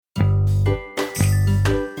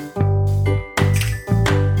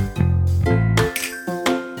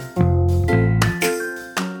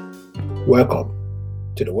Welcome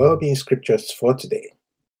to the Wellbeing Scriptures for today.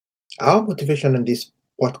 Our motivation in this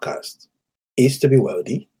podcast is to be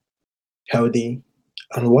wealthy, healthy,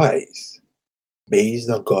 and wise based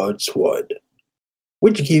on God's Word,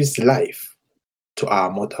 which gives life to our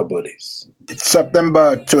mortal bodies. It's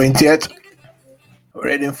September 20th,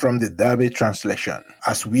 reading from the Darby Translation,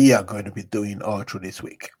 as we are going to be doing all through this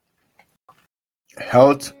week.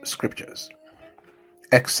 Health Scriptures,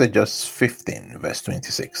 Exodus 15, verse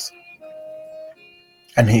 26.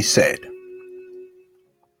 And he said,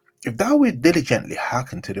 If thou wilt diligently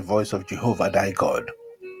hearken to the voice of Jehovah thy God,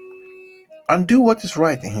 and do what is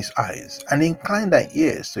right in his eyes, and incline thy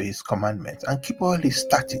ears to his commandments, and keep all his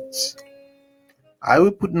statutes, I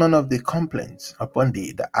will put none of the complaints upon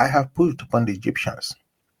thee that I have put upon the Egyptians.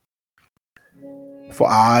 For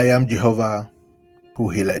I am Jehovah who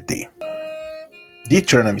healeth thee.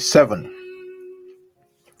 Deuteronomy 7,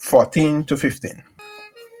 14 to 15.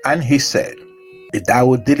 And he said, If thou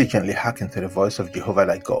wilt diligently hearken to the voice of Jehovah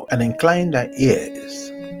thy God, and incline thy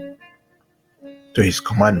ears to his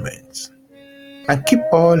commandments, and keep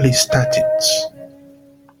all his statutes,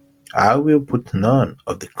 I will put none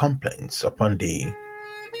of the complaints upon thee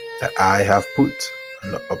that I have put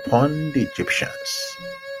upon the Egyptians.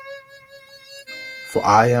 For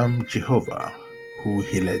I am Jehovah who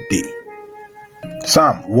healeth thee.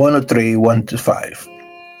 Psalm 103, 1-5.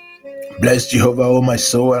 Bless Jehovah, O my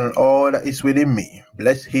soul, and all that is within me.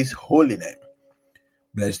 Bless his holy name.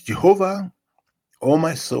 Bless Jehovah, O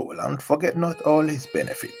my soul, and forget not all his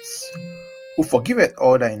benefits. Who forgiveth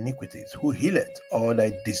all thy iniquities, who healeth all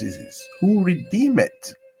thy diseases, who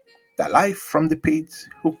redeemeth thy life from the pit,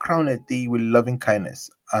 who crowneth thee with loving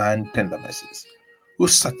kindness and tender mercies, who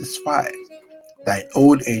satisfieth thine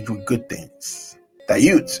old age with good things. Thy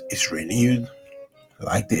youth is renewed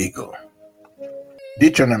like the eagle.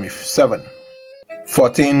 Deuteronomy 7,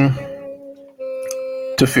 14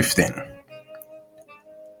 to 15.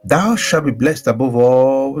 Thou shalt be blessed above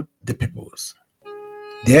all the peoples.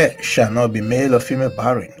 There shall not be male or female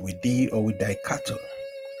barren with thee or with thy cattle.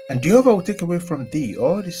 And Jehovah will take away from thee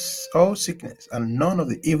all sickness, and none of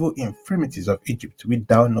the evil infirmities of Egypt which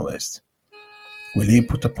thou knowest will he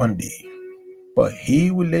put upon thee, but he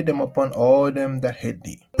will lay them upon all them that hate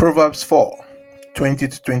thee. Proverbs 4,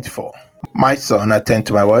 20-24. My son, attend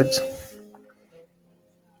to my words.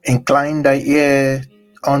 Incline thy ear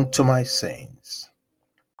unto my sayings.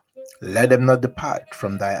 Let them not depart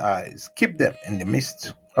from thy eyes. Keep them in the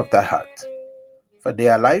midst of thy heart. For they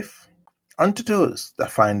are life unto those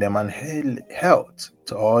that find them, and health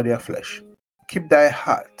to all their flesh. Keep thy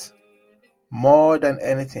heart more than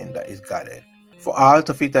anything that is guarded, for out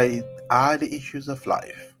of it are the issues of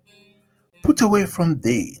life. Put away from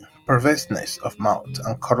thee perverseness of mouth,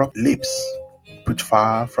 and corrupt lips put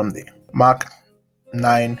far from thee. Mark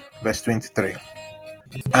 9, verse 23.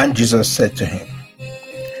 And Jesus said to him,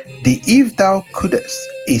 if thou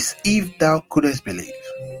couldest believe,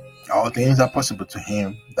 all things are possible to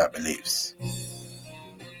him that believes.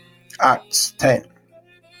 Acts 10,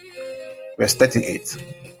 verse 38.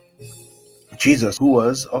 Jesus, who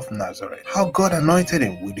was of Nazareth, how God anointed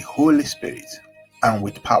him with the Holy Spirit and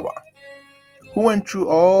with power, who went through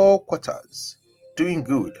all quarters, doing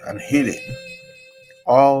good and healing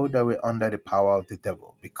all that were under the power of the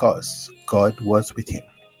devil, because God was with him.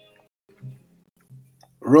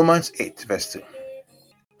 Romans 8, verse 2.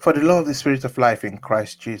 For the law of the Spirit of life in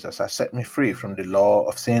Christ Jesus has set me free from the law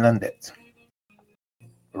of sin and death.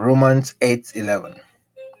 Romans 8:11.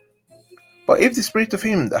 But if the Spirit of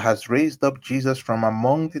him that has raised up Jesus from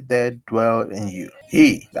among the dead dwell in you,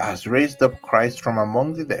 he that has raised up Christ from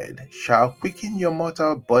among the dead shall quicken your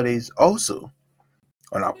mortal bodies also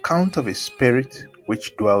on account of his Spirit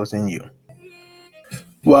which dwells in you.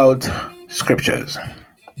 World Scriptures,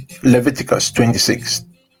 Leviticus 26,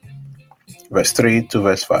 verse 3 to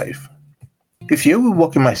verse 5. If you will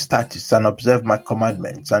walk in my statutes and observe my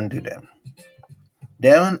commandments and do them,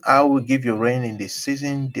 then I will give you rain in the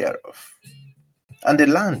season thereof, and the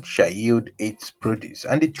land shall yield its produce,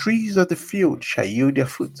 and the trees of the field shall yield their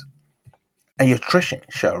fruit, and your threshing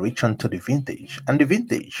shall reach unto the vintage, and the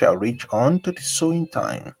vintage shall reach unto the sowing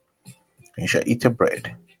time, and you shall eat your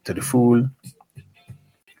bread to the full,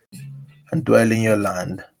 and dwell in your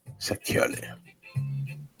land securely.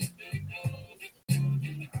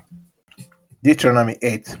 Deuteronomy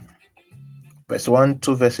 8, verse 1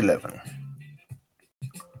 to verse 11.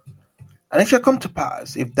 And it shall come to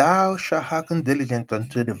pass, if thou shalt hearken diligently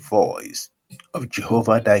unto the voice of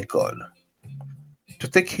Jehovah thy God, to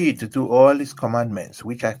take heed to do all his commandments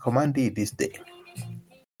which I command thee this day,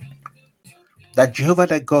 that Jehovah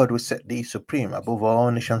thy God will set thee supreme above all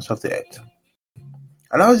nations of the earth.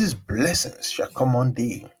 And all these blessings shall come on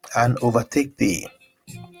thee, and overtake thee,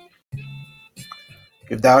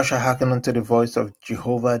 if thou shalt hearken unto the voice of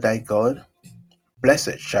Jehovah thy God.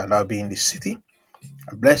 Blessed shalt thou be in the city,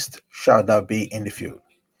 and blessed shalt thou be in the field.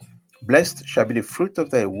 Blessed shall be the fruit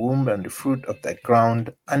of thy womb, and the fruit of thy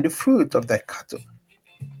ground, and the fruit of thy cattle,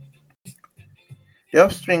 the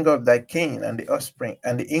offspring of thy king, and the offspring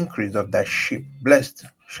and the increase of thy sheep. Blessed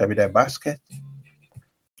shall be thy basket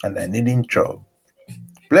and thy kneading trough.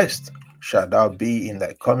 Blessed shalt thou be in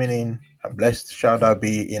thy coming in, and blessed shalt thou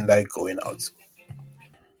be in thy going out.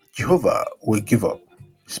 Jehovah will give up,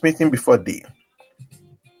 smitten before thee,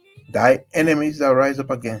 thy enemies that rise up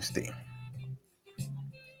against thee.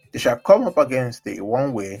 They shall come up against thee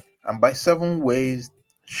one way, and by 7 ways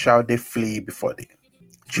shall they flee before thee.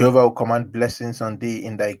 Jehovah will command blessings on thee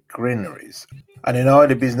in thy granaries, and in all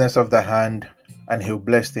the business of thy hand, and he will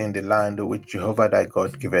bless thee in the land which Jehovah thy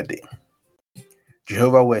God giveth thee.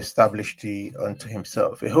 Jehovah will establish thee unto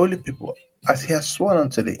himself a holy people, as he has sworn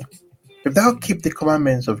unto thee. If thou keep the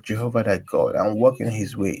commandments of Jehovah thy God, and walk in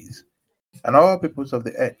his ways, and all peoples of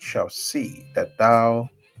the earth shall see that thou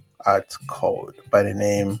art called by the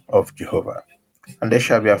name of Jehovah, and they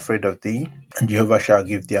shall be afraid of thee, and Jehovah shall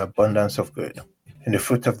give thee abundance of good, in the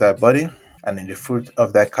fruit of thy body, and in the fruit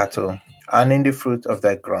of thy cattle, and in the fruit of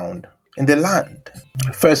thy ground, in the land.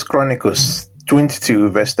 1 Chronicles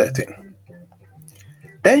 22, verse 13.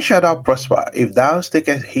 Then shalt thou prosper if thou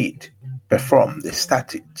takest heed, perform the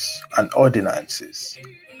statutes and ordinances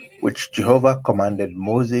which Jehovah commanded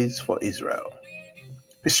Moses for Israel.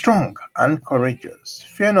 Be strong and courageous,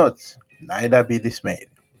 fear not, neither be dismayed.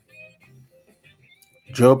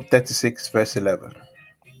 Job 36, verse 11.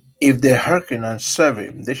 If they hearken and serve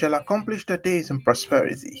him, they shall accomplish their days in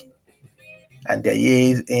prosperity, and their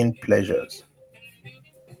years in pleasures.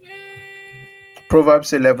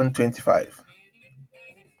 Proverbs 11:25.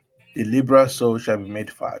 The liberal soul shall be made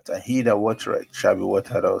fat, and he that watereth shall be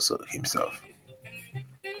watered also himself.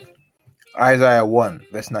 Isaiah 1,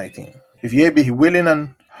 verse 19. If ye be willing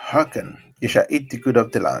and hearken, ye shall eat the good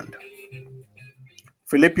of the land.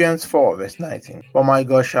 Philippians 4, verse 19. For my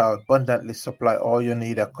God shall abundantly supply all your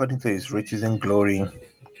need according to his riches and glory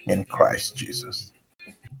in Christ Jesus.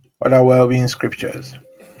 Other well-being scriptures.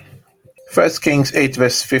 1 Kings 8,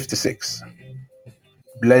 verse 56.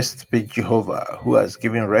 Blessed be Jehovah, who has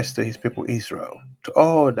given rest to his people Israel, to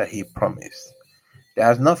all that he promised. There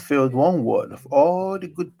has not failed one word of all the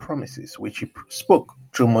good promises which he spoke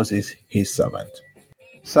through Moses his servant.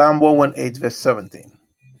 Psalm 118, verse 17.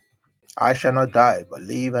 I shall not die, but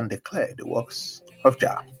live and declare the works of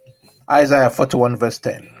Jah. Isaiah 41, verse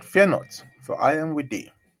 10. Fear not, for I am with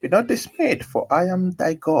thee. Be not dismayed, for I am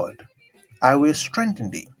thy God. I will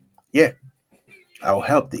strengthen thee. Yea, I will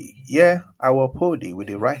help thee. Yea, I will uphold thee with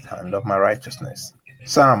the right hand of my righteousness.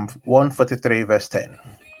 Psalm 143, verse 10.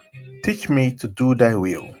 Teach me to do thy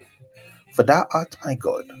will, for thou art my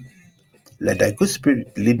God. Let thy good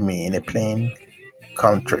spirit lead me in a plain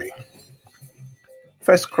country.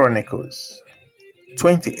 1 Chronicles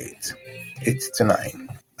 28, 8-9.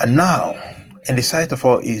 And now, in the sight of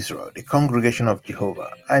all Israel, the congregation of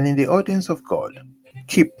Jehovah, and in the audience of God,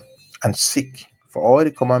 keep and seek for all the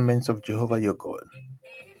commandments of Jehovah your God,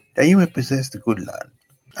 that you may possess the good land,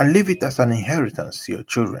 and leave it as an inheritance to your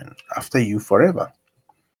children after you forever.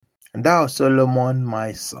 And thou, Solomon,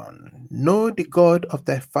 my son, know the God of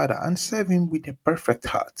thy father, and serve him with a perfect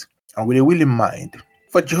heart, and with a willing mind.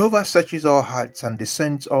 For Jehovah searches all hearts, and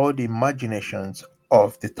discerns all the imaginations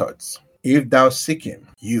of the thoughts. If thou seek him,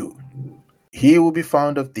 he will be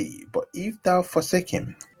found of thee. But if thou forsake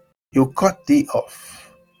him, he will cut thee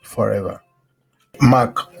off forever.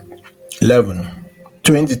 Mark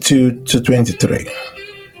 11:22-23.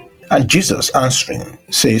 And Jesus answering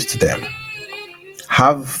says to them,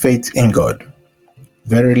 have faith in God.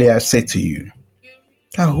 Verily I say to you,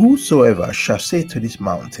 that whosoever shall say to this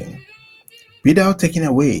mountain, be thou taken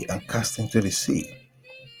away and cast into the sea,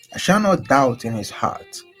 and shall not doubt in his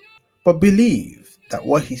heart, but believe that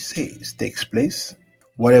what he says takes place,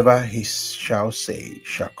 whatever he shall say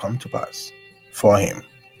shall come to pass for him.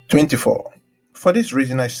 24. For this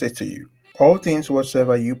reason I say to you, all things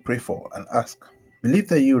whatsoever you pray for and ask, believe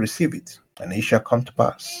that you receive it, and it shall come to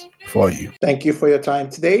pass for you. Thank you for your time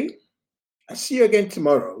today. I'll see you again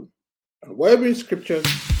tomorrow on Wellbeing Scriptures